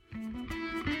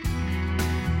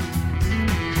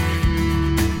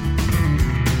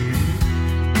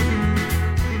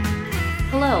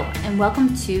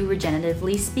welcome to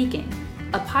Regeneratively Speaking,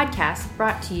 a podcast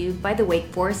brought to you by the Wake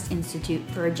Forest Institute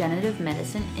for Regenerative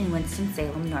Medicine in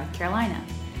Winston-Salem, North Carolina.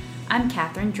 I'm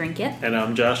Catherine Drinkett. And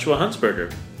I'm Joshua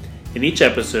Huntsberger. In each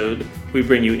episode, we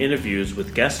bring you interviews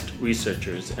with guest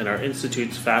researchers and our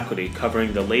Institute's faculty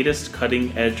covering the latest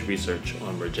cutting-edge research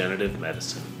on regenerative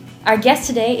medicine. Our guest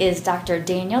today is Dr.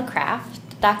 Daniel Kraft.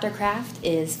 Dr. Kraft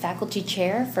is Faculty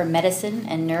Chair for Medicine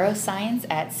and Neuroscience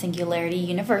at Singularity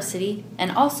University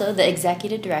and also the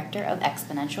Executive Director of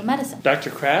Exponential Medicine. Dr.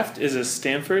 Kraft is a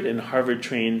Stanford and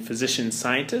Harvard-trained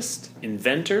physician-scientist,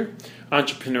 inventor,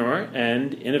 entrepreneur,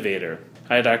 and innovator.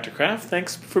 Hi, Dr. Kraft.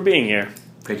 Thanks for being here.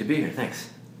 Great to be here. Thanks.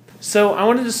 So I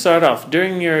wanted to start off.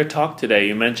 During your talk today,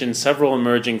 you mentioned several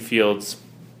emerging fields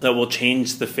that will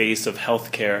change the face of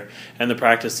healthcare and the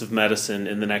practice of medicine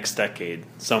in the next decade.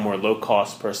 Some were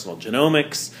low-cost personal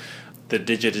genomics, the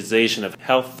digitization of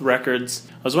health records.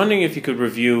 I was wondering if you could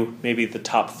review maybe the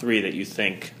top three that you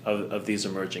think of these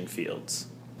emerging fields.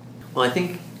 Well, I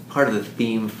think part of the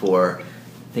theme for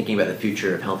thinking about the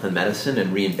future of health and medicine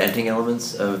and reinventing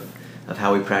elements of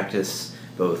how we practice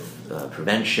both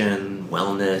prevention,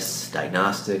 wellness,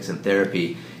 diagnostics, and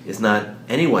therapy is not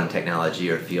any one technology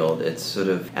or field. It's sort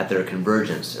of at their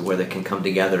convergence where they can come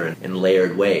together in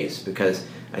layered ways, because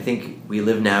I think we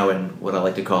live now in what I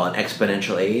like to call an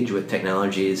exponential age with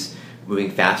technologies moving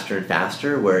faster and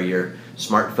faster, where your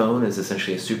smartphone is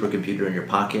essentially a supercomputer in your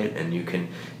pocket, and you can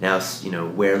now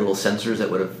wear little sensors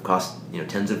that would have cost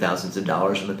tens of thousands of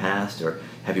dollars in the past, or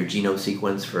have your genome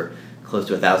sequenced for close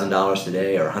to $1,000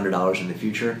 today or $100 in the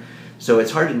future. So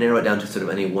it's hard to narrow it down to sort of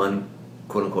any one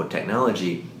quote-unquote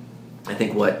technology. I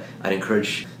think what I'd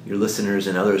encourage your listeners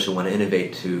and others who want to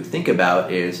innovate to think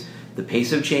about is the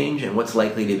pace of change and what's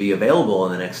likely to be available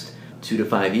in the next 2 to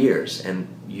 5 years, and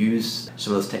use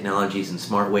some of those technologies in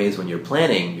smart ways when you're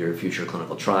planning your future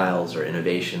clinical trials or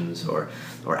innovations or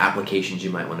applications you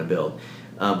might want to build.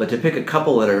 But to pick a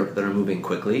couple that are moving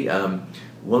quickly,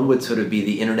 one would sort of be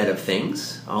the Internet of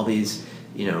Things. All these,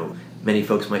 many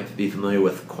folks might be familiar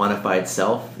with quantified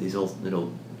self, these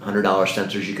little $100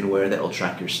 sensors you can wear that will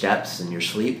track your steps and your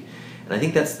sleep. And I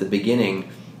think that's the beginning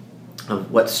of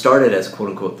what started as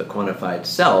quote-unquote the quantified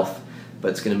self,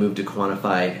 but it's going to move to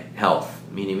quantified health,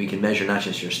 meaning we can measure not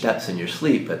just your steps and your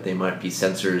sleep, but they might be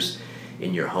sensors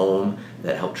in your home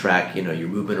that help track your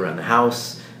movement around the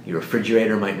house. Your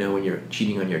refrigerator might know when you're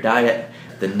cheating on your diet.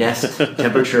 The Nest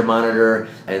temperature monitor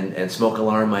and smoke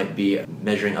alarm might be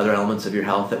measuring other elements of your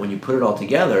health that when you put it all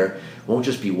together won't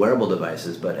just be wearable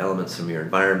devices, but elements from your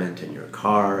environment and your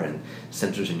car and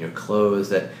sensors in your clothes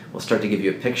that will start to give you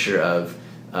a picture of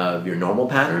your normal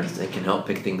patterns and can help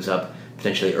pick things up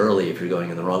potentially early if you're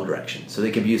going in the wrong direction. So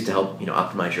they can be used to help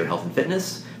optimize your health and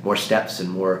fitness, more steps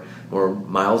and more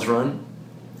miles run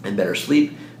and better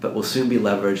sleep, but will soon be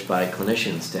leveraged by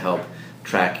clinicians to help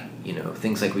track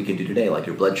things like we can do today, like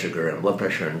your blood sugar and blood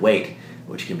pressure and weight,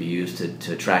 which can be used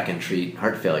to track and treat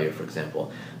heart failure, for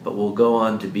example. But will go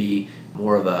on to be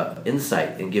more of a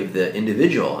insight and give the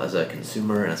individual as a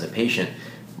consumer and as a patient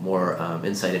more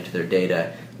insight into their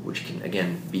data, which can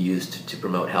again be used to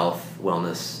promote health,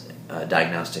 wellness,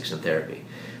 diagnostics, and therapy.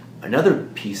 Another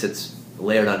piece that's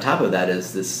layered on top of that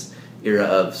is this era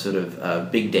of sort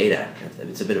of big data.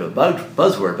 It's a bit of a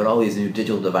buzzword, but all these new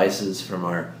digital devices, from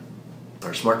our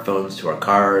smartphones to our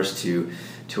cars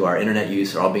to our internet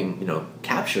use, are all being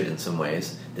captured in some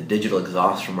ways, the digital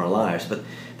exhaust from our lives. But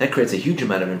that creates a huge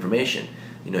amount of information.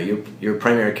 Your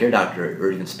primary care doctor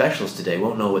or even specialist today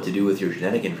won't know what to do with your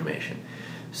genetic information.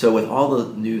 So with all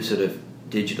the new sort of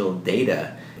digital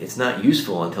data, it's not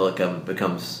useful until it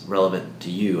becomes relevant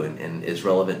to you and is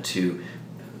relevant to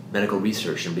medical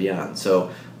research and beyond.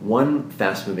 So one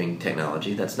fast-moving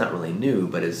technology that's not really new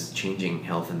but is changing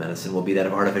health and medicine will be that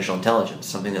of artificial intelligence,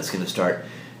 something that's going to start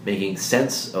making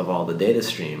sense of all the data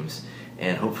streams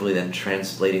and hopefully then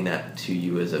translating that to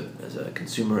you as a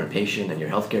consumer and patient and your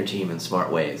healthcare team in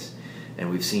smart ways. And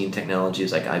we've seen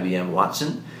technologies like IBM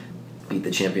Watson beat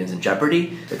the champions in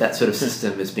Jeopardy, but that sort of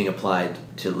system is being applied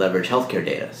to leverage healthcare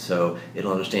data. So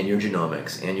it'll understand your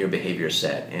genomics and your behavior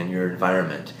set and your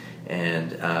environment,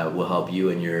 and will help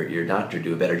you and your doctor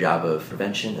do a better job of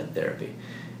prevention and therapy.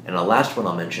 And the last one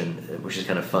I'll mention, which is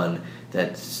kind of fun,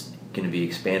 that's going to be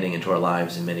expanding into our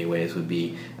lives in many ways, would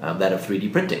be that of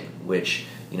 3D printing, which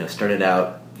started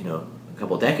out a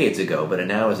couple decades ago, but it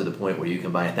now is at the point where you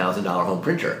can buy a $1,000 home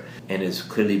printer, and is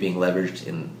clearly being leveraged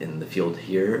in the field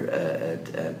here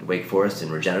at Wake Forest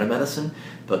in regenerative medicine,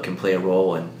 but can play a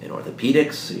role in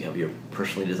orthopedics. So you have your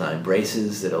personally designed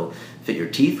braces that'll fit your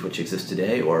teeth, which exist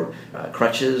today, or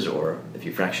crutches, or if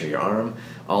you fracture your arm,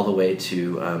 all the way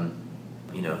to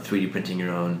 3D printing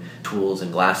your own tools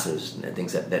and glasses and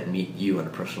things that meet you on a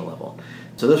personal level.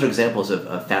 So those are examples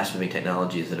of fast-moving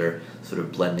technologies that are sort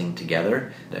of blending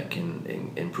together that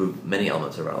can improve many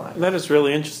elements of our life. That is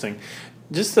really interesting.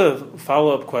 Just a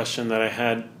follow-up question that I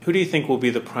had, who do you think will be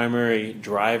the primary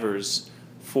drivers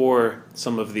for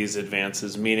some of these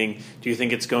advances? Meaning, do you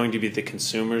think it's going to be the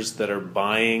consumers that are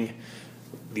buying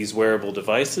these wearable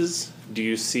devices? Do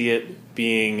you see it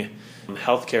being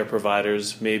healthcare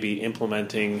providers maybe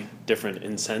implementing different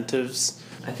incentives?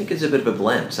 I think it's a bit of a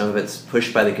blend. Some of it's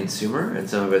pushed by the consumer, and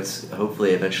some of it's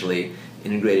hopefully eventually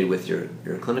integrated with your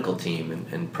clinical team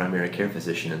and primary care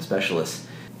physician and specialists.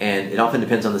 And it often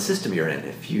depends on the system you're in.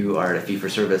 If you are a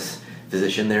fee-for-service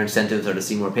physician, their incentives are to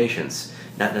see more patients,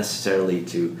 not necessarily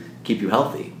to keep you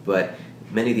healthy. But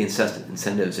many of the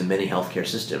incentives in many healthcare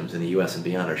systems in the U.S. and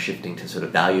beyond are shifting to sort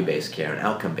of value-based care and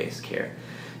outcome-based care.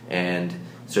 And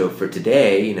so for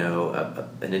today,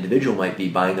 an individual might be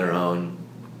buying their own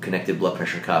connected blood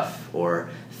pressure cuff or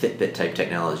Fitbit type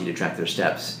technology to track their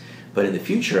steps. But in the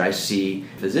future, I see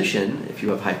a physician, if you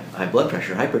have high blood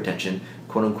pressure, hypertension,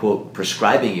 quote unquote,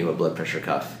 prescribing you a blood pressure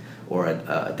cuff or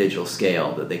a digital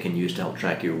scale that they can use to help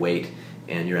track your weight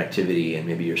and your activity and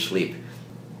maybe your sleep.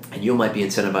 And you might be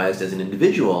incentivized as an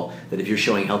individual that if you're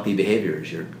showing healthy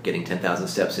behaviors, you're getting 10,000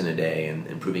 steps in a day and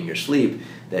improving your sleep,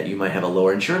 that you might have a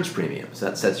lower insurance premium. So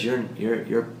that sets your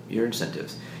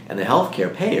incentives. And the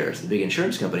healthcare payers, the big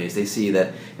insurance companies, they see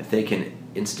that if they can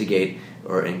instigate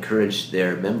or encourage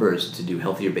their members to do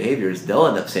healthier behaviors, they'll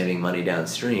end up saving money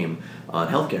downstream on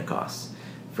healthcare costs.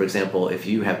 For example, if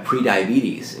you have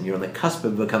prediabetes and you're on the cusp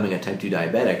of becoming a type 2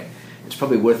 diabetic, it's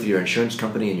probably worth your insurance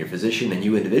company and your physician and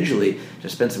you individually to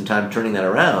spend some time turning that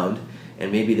around.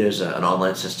 And maybe there's an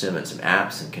online system and some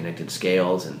apps and connected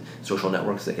scales and social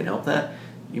networks that can help that.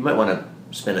 You might want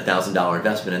to spend a $1,000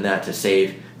 investment in that to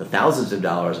save the thousands of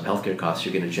dollars of healthcare costs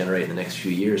you're going to generate in the next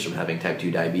few years from having type 2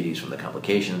 diabetes, from the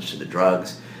complications to the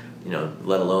drugs,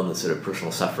 let alone the sort of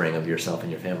personal suffering of yourself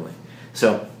and your family.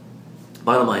 So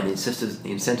bottom line, the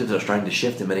incentives are starting to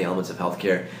shift in many elements of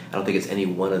healthcare. I don't think it's any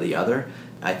one or the other.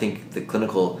 I think the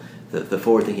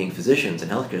forward-thinking physicians and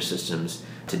healthcare systems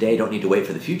today don't need to wait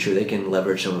for the future. They can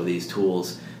leverage some of these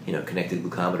tools, connected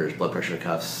glucometers, blood pressure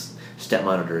cuffs, step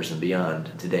monitors, and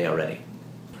beyond today already.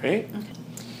 Great. Okay.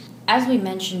 As we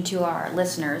mentioned to our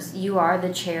listeners, you are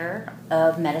the chair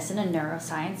of medicine and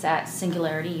neuroscience at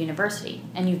Singularity University,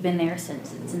 and you've been there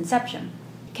since its inception.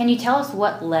 Can you tell us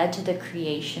what led to the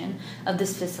creation of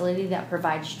this facility that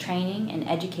provides training and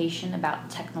education about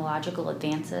technological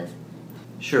advances?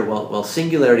 Sure. Well,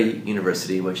 Singularity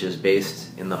University, which is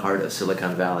based in the heart of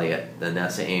Silicon Valley at the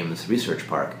NASA Ames Research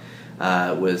Park,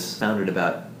 was founded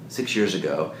about 6 years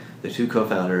ago. The two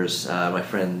co-founders, my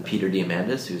friend Peter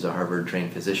Diamandis, who's a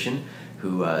Harvard-trained physician,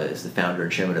 who is the founder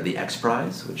and chairman of the X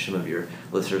Prize, which some of your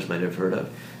listeners might have heard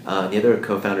of. The other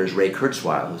co-founder is Ray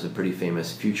Kurzweil, who's a pretty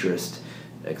famous futurist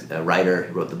writer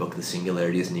who wrote the book The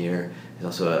Singularity is Near. He's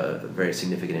also a very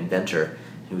significant inventor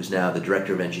who's now the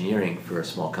director of engineering for a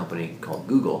small company called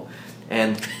Google.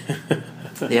 And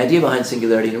the idea behind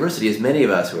Singularity University is many of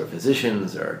us who are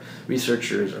physicians or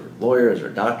researchers or lawyers or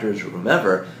doctors or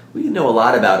whomever, we know a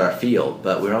lot about our field,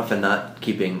 but we're often not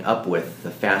keeping up with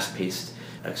the fast-paced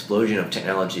explosion of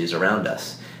technologies around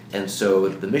us. And so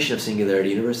the mission of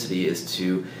Singularity University is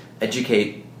to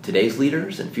educate today's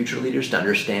leaders and future leaders to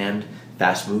understand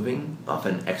fast-moving,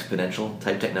 often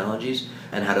exponential-type technologies,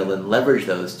 and how to then leverage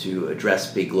those to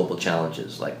address big global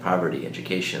challenges like poverty,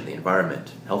 education, the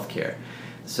environment, healthcare.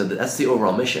 So that's the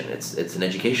overall mission. It's an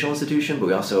educational institution, but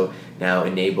we also now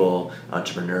enable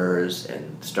entrepreneurs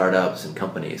and startups and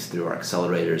companies through our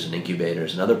accelerators and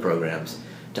incubators and other programs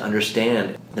to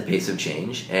understand the pace of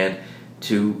change and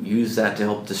to use that to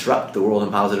help disrupt the world in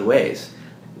positive ways.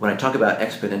 When I talk about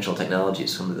exponential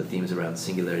technologies, some of the themes around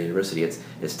Singularity University,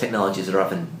 it's technologies that are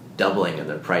often doubling in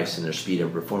their price and their speed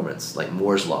and performance, like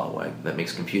Moore's Law, that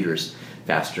makes computers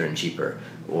faster and cheaper,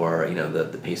 or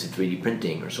the pace of 3D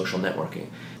printing or social networking.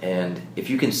 And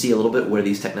if you can see a little bit where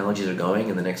these technologies are going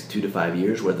in the next 2 to 5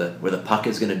 years, where the puck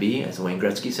is going to be, as Wayne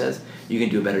Gretzky says, you can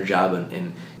do a better job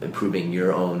in improving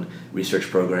your own research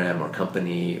program or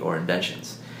company or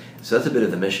inventions. So that's a bit of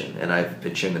the mission, and I've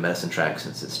been chairing the medicine track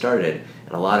since it started,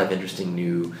 and a lot of interesting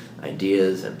new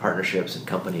ideas and partnerships and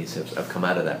companies have come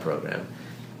out of that program.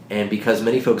 And because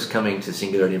many folks coming to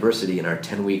Singularity University in our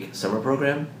 10-week summer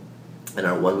program and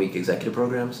our 1-week executive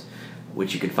programs,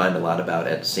 which you can find a lot about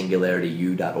at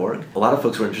singularityU.org, a lot of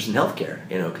folks were interested in healthcare,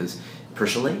 because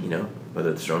personally,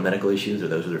 whether it's their own medical issues or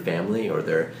those of their family or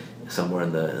they're somewhere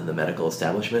in the medical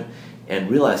establishment, and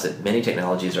realized that many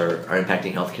technologies are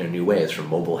impacting healthcare in new ways, from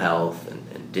mobile health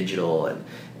and digital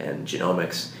and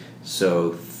genomics.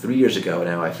 So 3 years ago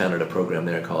now, I founded a program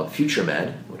there called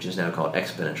FutureMed, which is now called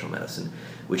Exponential Medicine,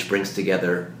 which brings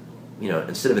together,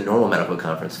 instead of a normal medical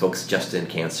conference, folks just in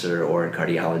cancer or in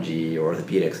cardiology or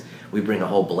orthopedics, we bring a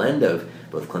whole blend of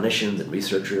both clinicians and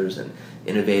researchers and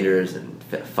innovators and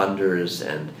funders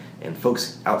and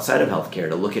folks outside of healthcare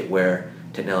to look at where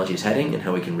technology is heading and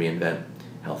how we can reinvent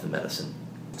health and medicine.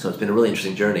 So it's been a really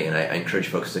interesting journey, and I encourage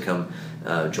folks to come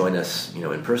join us,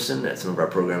 in person at some of our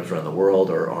programs around the world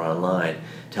or online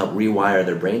to help rewire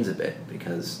their brains a bit,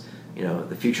 because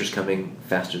the future's coming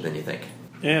faster than you think.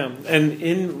 Yeah, and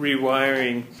in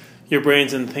rewiring your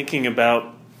brains and thinking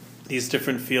about these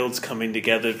different fields coming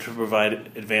together to provide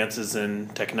advances in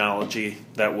technology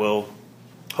that will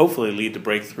hopefully lead to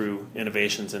breakthrough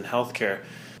innovations in healthcare.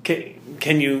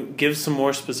 Can you give some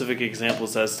more specific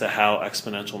examples as to how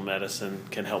exponential medicine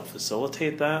can help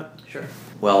facilitate that? Sure.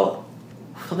 Well,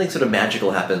 something sort of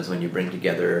magical happens when you bring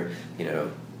together,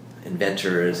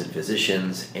 inventors and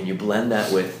physicians, and you blend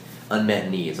that with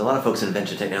unmet needs. A lot of folks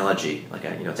invent a technology, like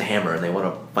it's a hammer, and they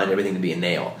want to find everything to be a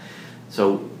nail.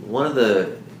 So one of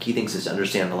the key things is to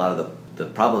understand a lot of the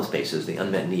problem spaces, the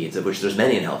unmet needs, of which there's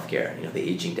many in healthcare. The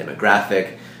aging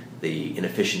demographic, the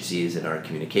inefficiencies in our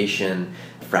communication,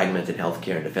 fragmented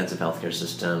healthcare and defensive healthcare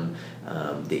system,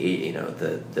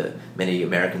 the many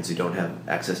Americans who don't have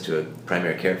access to a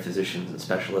primary care physicians and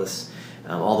specialists,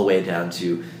 all the way down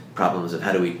to problems of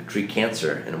how do we treat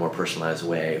cancer in a more personalized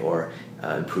way, or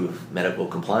improve medical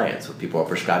compliance. When people are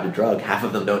prescribed a drug, half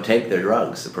of them don't take their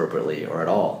drugs appropriately or at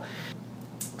all.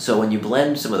 So when you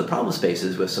blend some of the problem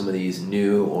spaces with some of these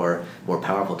new or more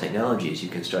powerful technologies, you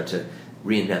can start to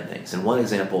reinvent things. And one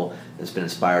example that's been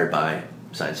inspired by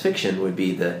science fiction would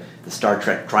be the Star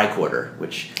Trek tricorder,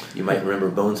 which you might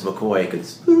remember Bones McCoy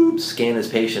could scan his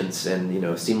patients and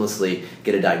seamlessly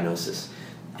get a diagnosis.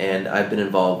 And I've been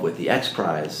involved with the X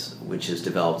Prize, which has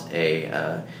developed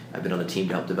I've been on the team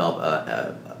to help develop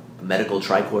a medical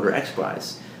tricorder X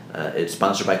Prize. It's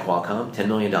sponsored by Qualcomm, $10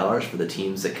 million for the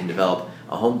teams that can develop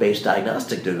a home-based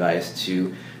diagnostic device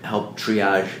to help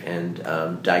triage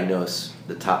and diagnose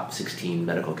the top 16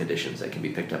 medical conditions that can be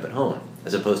picked up at home,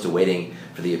 as opposed to waiting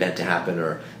for the event to happen,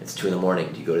 or it's 2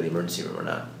 a.m, do you go to the emergency room or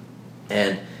not?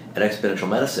 And at Exponential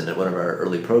Medicine, at one of our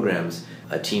early programs,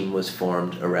 a team was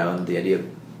formed around the idea of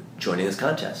joining this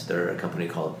contest. They're a company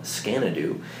called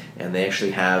Scanadu, and they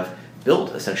actually have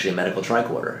built essentially a medical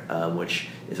tricorder, which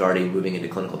is already moving into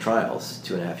clinical trials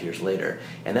 2.5 years later.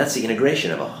 And that's the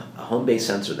integration of a home-based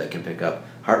sensor that can pick up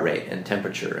heart rate and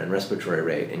temperature and respiratory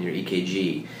rate and your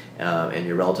EKG and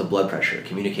your relative blood pressure,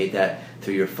 communicate that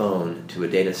through your phone to a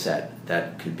data set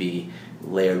that could be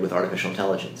layered with artificial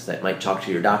intelligence that might talk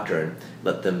to your doctor and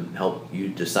let them help you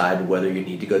decide whether you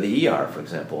need to go to the ER, for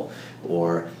example,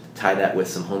 or tie that with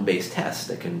some home-based tests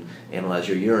that can analyze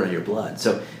your urine or your blood.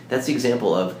 So that's the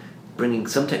example of bringing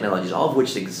some technologies, all of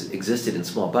which existed in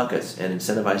small buckets, and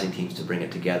incentivizing teams to bring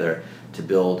it together to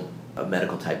build a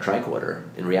medical-type tricorder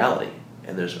in reality.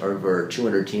 And there's over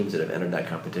 200 teams that have entered that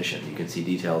competition. You can see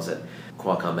details at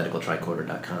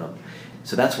QualcommMedicalTricorder.com.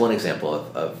 So that's one example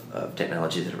of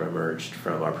technologies that have emerged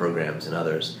from our programs and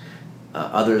others.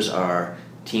 Others are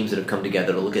teams that have come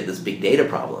together to look at this big data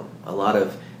problem. A lot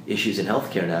of issues in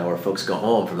healthcare now where folks go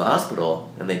home from the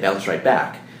hospital and they bounce right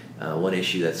back. One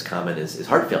issue that's common is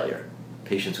heart failure.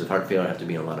 Patients with heart failure have to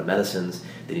be on a lot of medicines.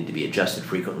 They need to be adjusted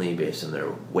frequently based on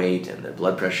their weight and their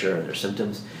blood pressure and their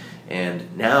symptoms.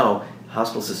 And now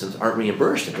hospital systems aren't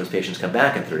reimbursed if those patients come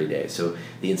back in 30 days. So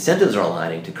the incentives are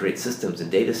aligning to create systems and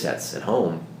data sets at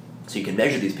home so you can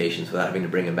measure these patients without having to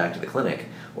bring them back to the clinic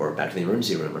or back to the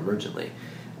emergency room emergently.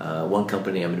 One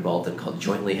company I'm involved in called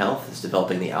Jointly Health is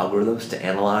developing the algorithms to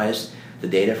analyze the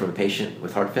data from a patient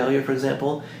with heart failure, for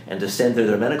example, and to send to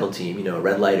their medical team, a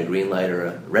red light, a green light, or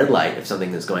a red light if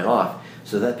something is going off,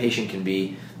 so that patient can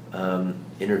be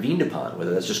intervened upon,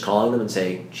 whether that's just calling them and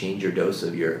say, change your dose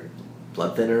of your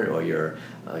blood thinner or your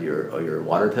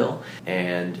water pill,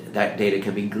 and that data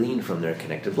can be gleaned from their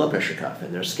connected blood pressure cuff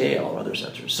and their scale or other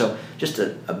sensors. So just a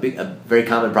very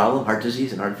common problem, heart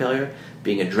disease and heart failure,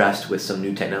 being addressed with some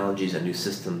new technologies and new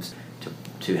systems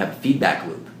to have a feedback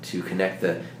loop to connect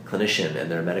the clinician and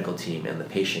their medical team and the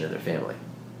patient and their family.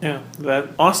 Yeah, that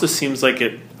also seems like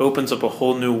it opens up a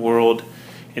whole new world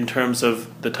in terms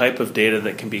of the type of data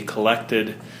that can be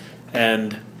collected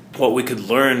and what we could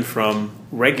learn from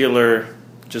regular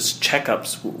just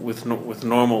checkups with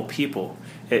normal people.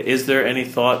 Is there any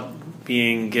thought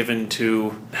being given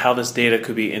to how this data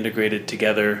could be integrated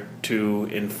together to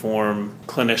inform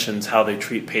clinicians how they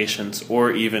treat patients,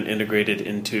 or even integrated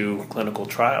into clinical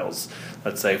trials,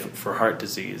 let's say for heart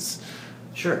disease?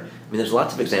 Sure. I mean, there's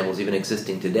lots of examples even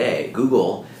existing today.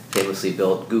 Google famously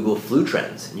built Google Flu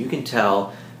Trends, and you can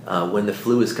tell when the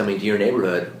flu is coming to your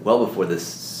neighborhood well before the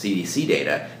CDC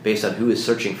data based on who is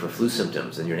searching for flu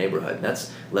symptoms in your neighborhood. And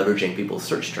that's leveraging people's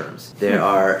search terms. There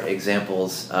are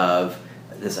examples of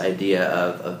this idea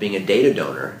of being a data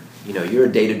donor. You know, you're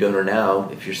a data donor now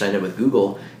if you're signed up with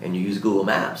Google and you use Google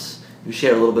Maps. You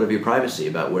share a little bit of your privacy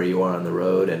about where you are on the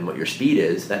road and what your speed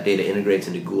is. That data integrates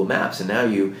into Google Maps, and now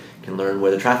you can learn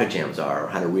where the traffic jams are or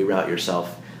how to reroute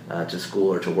yourself to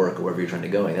school or to work or wherever you're trying to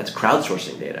go. And that's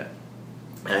crowdsourcing data.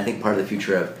 And I think part of the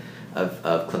future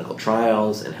of clinical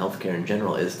trials and healthcare in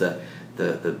general is the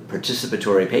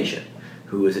participatory patient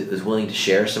who is willing to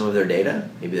share some of their data,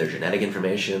 maybe their genetic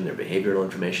information, their behavioral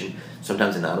information,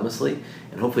 sometimes anonymously,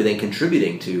 and hopefully then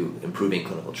contributing to improving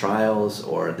clinical trials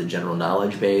or the general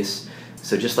knowledge base.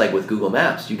 So just like with Google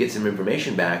Maps, you get some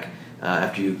information back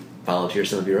after you volunteer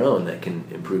some of your own that can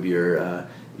improve your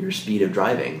speed of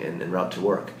driving and route to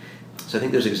work. So I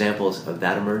think there's examples of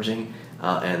that emerging,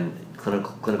 and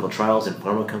clinical trials and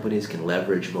pharma companies can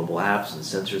leverage mobile apps and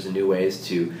sensors in new ways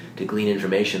to glean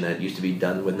information that used to be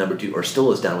done with number 2, or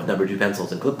still is done with number 2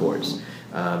 pencils and clipboards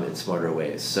in smarter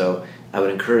ways. So I would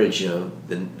encourage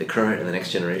the current and the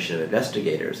next generation of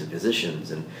investigators and physicians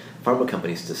and pharma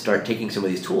companies to start taking some of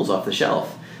these tools off the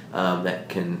shelf that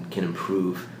can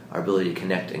improve our ability to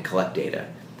connect and collect data.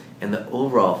 And the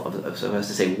overall, so I was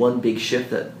to say, one big shift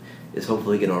that is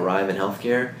hopefully going to arrive in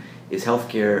healthcare is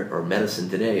healthcare or medicine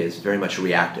today is very much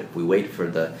reactive. We wait for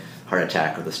the heart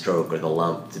attack or the stroke or the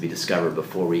lump to be discovered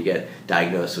before we get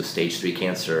diagnosed with stage 3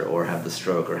 cancer or have the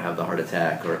stroke or have the heart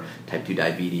attack or type 2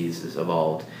 diabetes is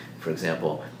evolved, for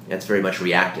example. That's very much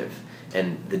reactive.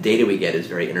 And the data we get is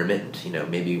very intermittent. You know,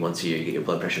 maybe once a year you get your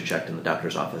blood pressure checked in the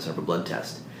doctor's office or a blood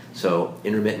test. So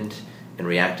intermittent and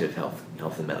reactive health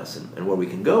and medicine. And where we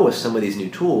can go with some of these new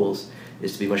tools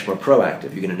is to be much more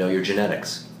proactive. You're going to know your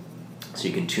genetics, so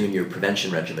you can tune your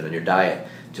prevention regimen and your diet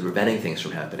to preventing things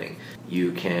from happening.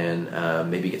 You can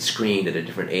maybe get screened at a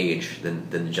different age than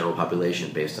the general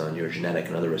population based on your genetic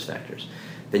and other risk factors.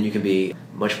 Then you can be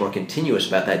much more continuous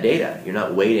about that data. You're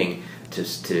not waiting to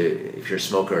if you're a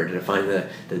smoker, to find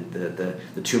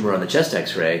the tumor on the chest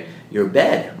x-ray. Your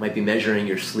bed might be measuring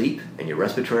your sleep and your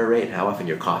respiratory rate, how often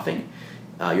you're coughing.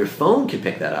 Your phone can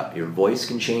pick that up. Your voice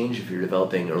can change if you're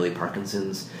developing early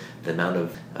Parkinson's. The amount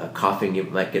of coughing you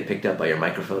might get picked up by your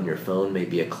microphone, your phone may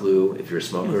be a clue if you're a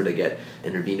smoker to get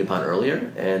intervened upon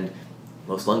earlier. And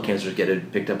most lung cancers get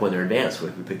it picked up when they're advanced,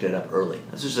 if we picked it up early.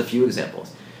 That's just a few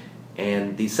examples.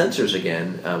 And these sensors,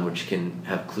 again, which can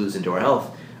have clues into our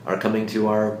health, are coming to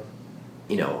our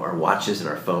watches and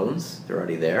our phones. They're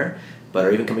already there, but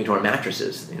are even coming to our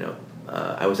mattresses.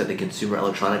 I was at the Consumer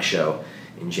Electronics Show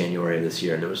in January of this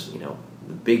year, and there was,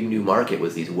 the big new market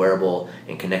was these wearable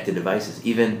and connected devices.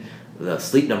 Even the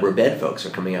Sleep Number bed folks are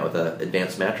coming out with an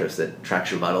advanced mattress that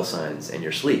tracks your vital signs and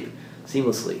your sleep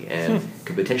seamlessly, and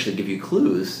could potentially give you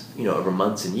clues, over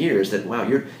months and years that, wow,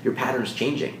 your pattern's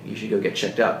changing. You should go get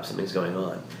checked up. Something's going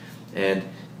on. And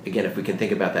again, if we can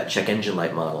think about that check engine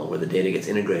light model where the data gets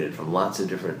integrated from lots of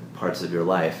different parts of your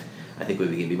life, I think we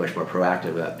can be much more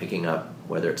proactive about picking up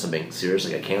whether it's something serious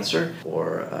like a cancer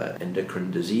or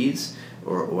endocrine disease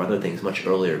or other things much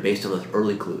earlier based on those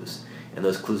early clues. And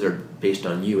those clues are based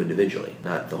on you individually,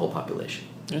 not the whole population.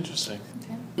 Interesting.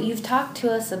 Okay. You've talked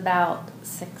to us about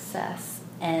success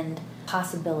and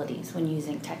possibilities when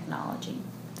using technology.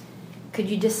 Could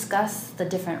you discuss the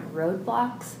different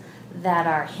roadblocks that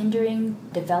are hindering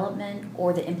development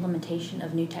or the implementation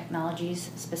of new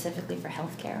technologies specifically for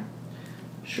healthcare?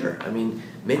 Sure. I mean,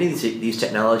 many of these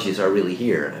technologies are really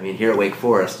here. I mean, here at Wake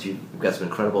Forest, you've got some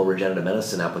incredible regenerative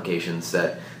medicine applications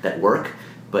that work,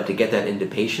 but to get that into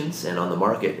patients and on the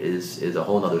market is a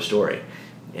whole other story.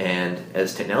 And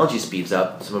as technology speeds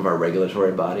up, some of our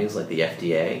regulatory bodies like the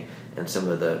FDA and some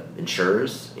of the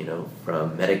insurers,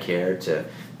 from Medicare to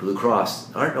Blue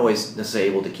Cross, aren't always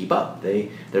necessarily able to keep up.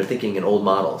 They're thinking in old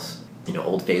models,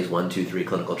 old phase 1, 2, 3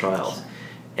 clinical trials.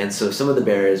 And so some of the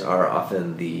barriers are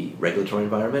often the regulatory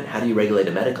environment. How do you regulate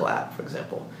a medical app, for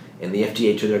example? And the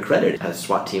FDA, to their credit, has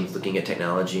SWAT teams looking at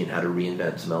technology and how to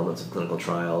reinvent some elements of clinical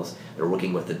trials. They're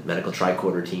working with the medical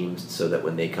tricorder teams so that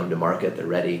when they come to market, they're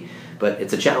ready. But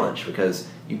it's a challenge because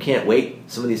you can't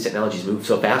wait. Some of these technologies move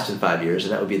so fast in 5 years,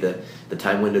 and that would be the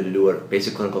time window to do a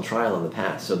basic clinical trial in the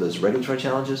past. So there's regulatory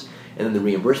challenges and then the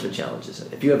reimbursement challenges.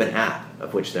 If you have an app,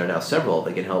 of which there are now several,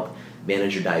 that can help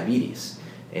manage your diabetes,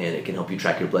 and it can help you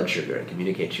track your blood sugar and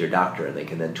communicate to your doctor, and they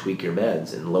can then tweak your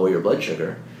meds and lower your blood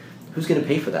sugar. Who's going to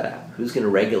pay for that app? Who's going to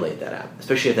regulate that app?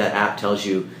 Especially if that app tells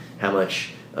you how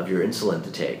much of your insulin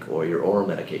to take or your oral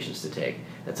medications to take.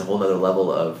 That's a whole other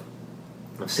level of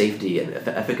safety and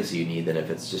efficacy you need than if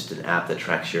it's just an app that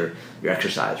tracks your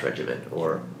exercise regimen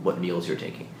or what meals you're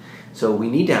taking. So we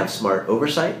need to have smart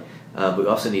oversight, but we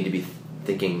also need to be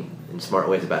thinking in smart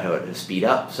ways about how to speed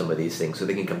up some of these things so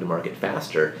they can come to market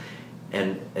faster.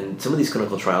 And some of these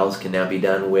clinical trials can now be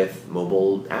done with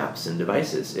mobile apps and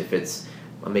devices. If it's,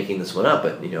 I'm making this one up,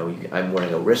 but I'm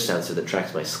wearing a wrist sensor that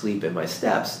tracks my sleep and my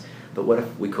steps, but what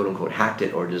if we quote unquote hacked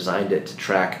it or designed it to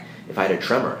track if I had a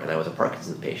tremor and I was a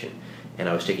Parkinson's patient and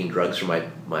I was taking drugs for my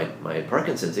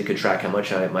Parkinson's, it could track how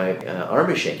much my arm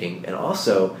is shaking and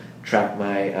also track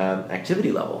my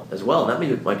activity level as well. And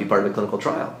that might be part of a clinical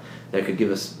trial that could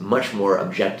give us much more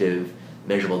objective,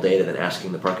 measurable data than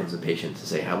asking the Parkinson's patient to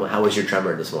say, how was your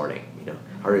tremor this morning?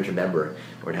 Harder to remember,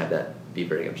 or to have that be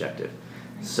very objective.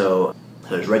 So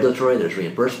there's regulatory, there's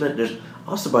reimbursement, there's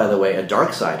also, by the way, a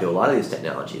dark side to a lot of these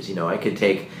technologies. I could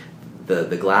take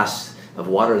the glass of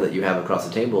water that you have across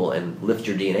the table and lift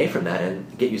your DNA from that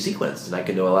and get you sequenced, and I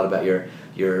could know a lot about your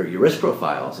risk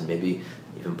profiles and maybe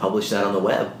even publish that on the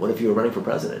web. What if you were running for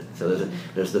president? So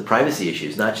there's the privacy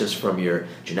issues, not just from your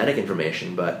genetic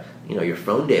information, but your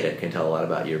phone data can tell a lot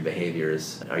about your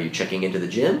behaviors. Are you checking into the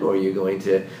gym, or are you going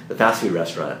to the fast food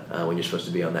restaurant when you're supposed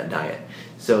to be on that diet?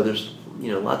 So there's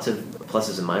lots of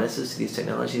pluses and minuses to these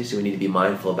technologies, so we need to be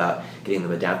mindful about getting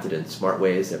them adapted in smart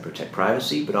ways that protect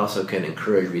privacy, but also can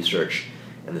encourage research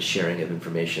and the sharing of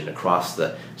information across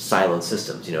the siloed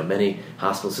systems. Many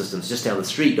hospital systems just down the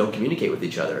street don't communicate with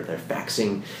each other. They're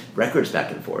faxing records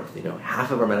back and forth.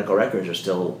 Half of our medical records are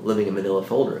still living in manila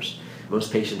folders.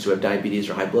 Most patients who have diabetes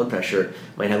or high blood pressure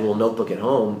might have a little notebook at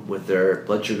home with their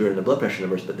blood sugar and their blood pressure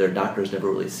numbers, but their doctors never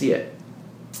really see it.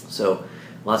 So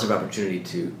lots of opportunity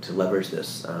to leverage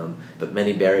this, but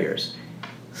many barriers.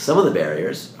 Some of the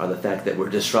barriers are the fact that we're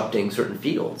disrupting certain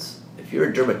fields. If you're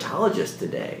a dermatologist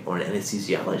today or an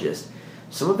anesthesiologist,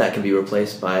 some of that can be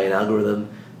replaced by an algorithm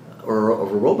or a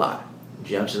robot.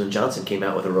 Johnson & Johnson came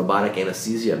out with a robotic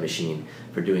anesthesia machine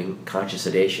for doing conscious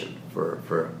sedation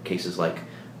for cases like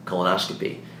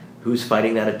colonoscopy. Who's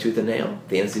fighting that at tooth and nail?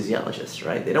 The anesthesiologists,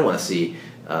 right? They don't want to see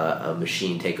a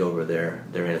machine take over their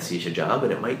anesthesia job,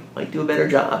 and it might do a better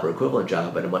job or equivalent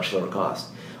job at a much lower cost.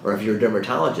 Or if you're a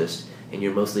dermatologist and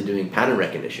you're mostly doing pattern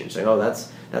recognition, saying, oh,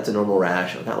 that's a normal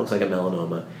rash, or that looks like a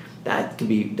melanoma, that can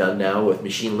be done now with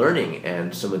machine learning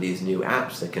and some of these new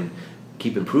apps that can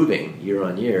keep improving year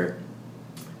on year,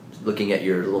 looking at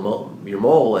your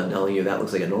mole and telling you that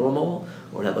looks like a normal mole,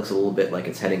 or that looks a little bit like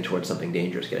it's heading towards something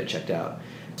dangerous, get it checked out.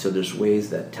 So there's ways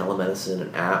that telemedicine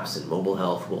and apps and mobile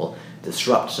health will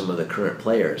disrupt some of the current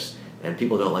players, and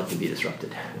people don't like to be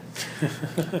disrupted.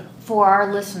 For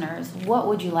our listeners, what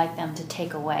would you like them to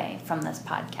take away from this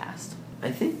podcast?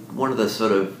 I think one of the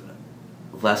sort of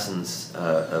lessons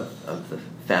of the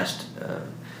fast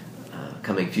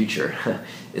coming future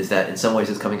is that in some ways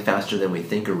it's coming faster than we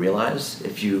think or realize.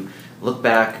 If you look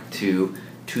back to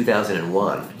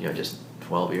 2001, just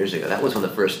 12 years ago, that was when the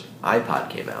first iPod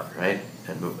came out, right?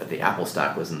 And the Apple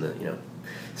stock was in the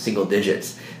single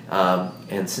digits.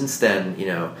 And since then,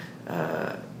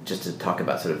 just to talk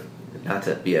about sort of, not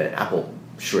to be an Apple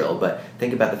shrill, but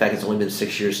think about the fact it's only been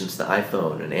 6 years since the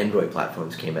iPhone and Android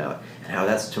platforms came out, and how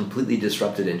that's completely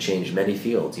disrupted and changed many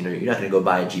fields. You're not going to go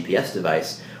buy a GPS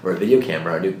device or a video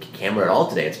camera or a new camera at all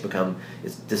today.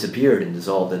 It's disappeared and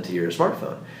dissolved into your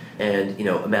smartphone. And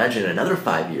imagine another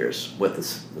 5 years what the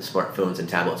smartphones and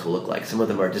tablets will look like. Some of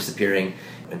them are disappearing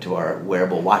into our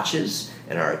wearable watches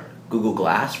and our Google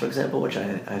Glass, for example, which I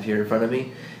have here in front of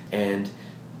me. And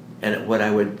what I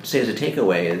would say as a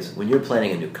takeaway is when you're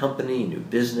planning a new company, new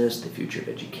business, the future of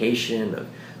education,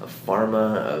 of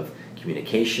pharma, of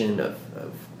communication,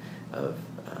 of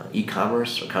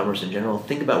e-commerce or commerce in general,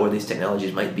 think about where these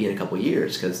technologies might be in a couple of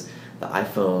years, because the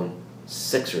iPhone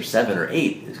 6 or 7 or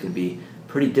 8 is going to be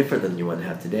pretty different than the one you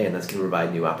have today, and that's going to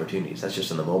provide new opportunities. That's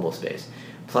just in the mobile space.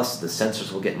 Plus, the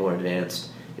sensors will get more advanced.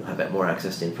 You'll have more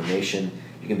access to information.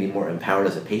 You can be more empowered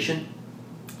as a patient.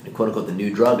 And quote-unquote, the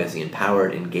new drug is the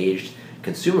empowered, engaged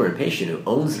consumer and patient who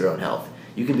owns their own health.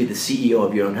 You can be the CEO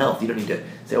of your own health. You don't need to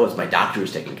say, oh, it's my doctor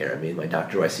who's taking care of me, my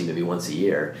doctor who I see maybe once a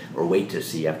year, or wait to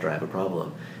see after I have a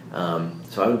problem.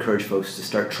 So I would encourage folks to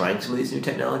start trying some of these new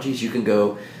technologies. You can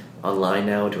go online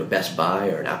now to a Best Buy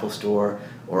or an Apple store,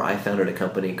 or I founded a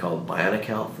company called Bionic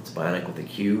Health. It's Bionic with a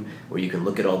Q, where you can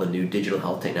look at all the new digital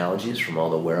health technologies, from all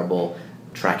the wearable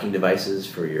tracking devices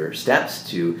for your steps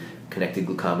to connected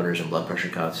glucometers and blood pressure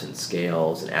cuffs and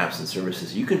scales and apps and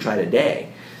services you can try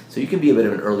today. So you can be a bit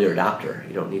of an earlier adopter.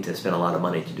 You don't need to spend a lot of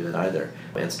money to do it either.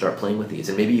 And start playing with these.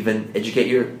 And maybe even educate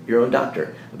your own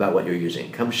doctor about what you're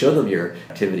using. Come show them your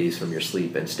activities from your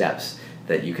sleep and steps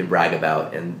that you can brag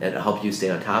about and help you stay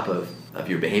on top of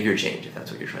your behavior change if that's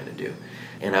what you're trying to do.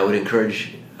 And I would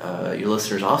encourage your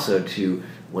listeners also to,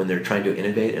 when they're trying to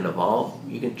innovate and evolve,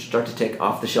 you can start to take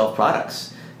off-the-shelf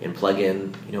products and plug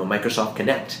in, Microsoft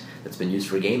Kinect that's been used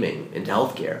for gaming into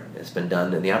healthcare. It's been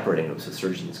done in the operating room so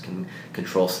surgeons can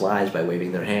control slides by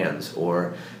waving their hands,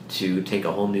 or to take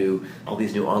all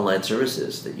these new online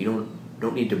services that you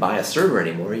don't need to buy a server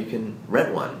anymore. You can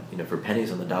rent one, for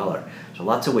pennies on the dollar. So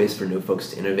lots of ways for new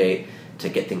folks to innovate, to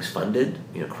get things funded.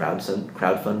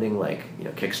 Crowdfunding like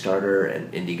Kickstarter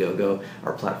and Indiegogo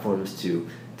are platforms to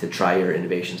try your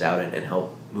innovations out and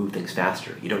help move things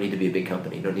faster. You don't need to be a big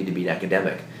company. You don't need to be an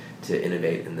academic to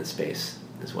innovate in this space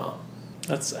as well.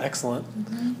 That's excellent.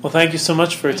 Mm-hmm. Well, thank you so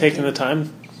much for taking the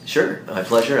time. Sure, my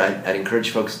pleasure. I'd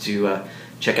encourage folks to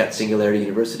check out Singularity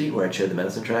University, where I chair the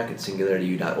medicine track at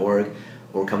singularityu.org,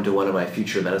 or come to one of my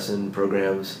future medicine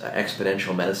programs,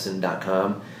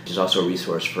 exponentialmedicine.com, which is also a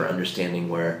resource for understanding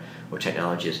where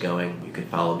technology is going. You can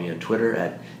follow me on Twitter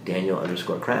at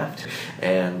Daniel_Kraft,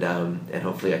 and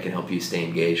hopefully I can help you stay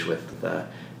engaged with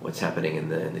what's happening in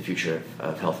the future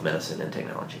of health medicine and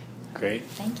technology. Great.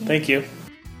 Thank you. Thank you.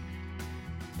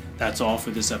 That's all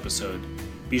for this episode.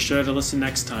 Be sure to listen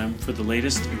next time for the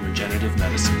latest in regenerative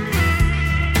medicine.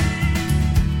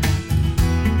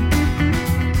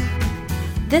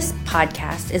 This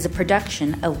podcast is a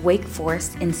production of Wake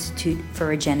Forest Institute for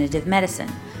Regenerative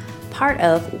Medicine, part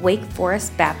of Wake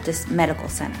Forest Baptist Medical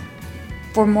Center.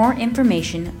 For more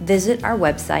information, visit our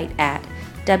website at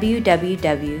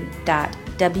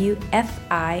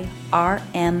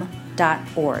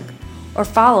www.wfirm.org or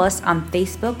follow us on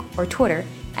Facebook or Twitter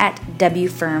at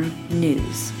WFIRM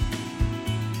News.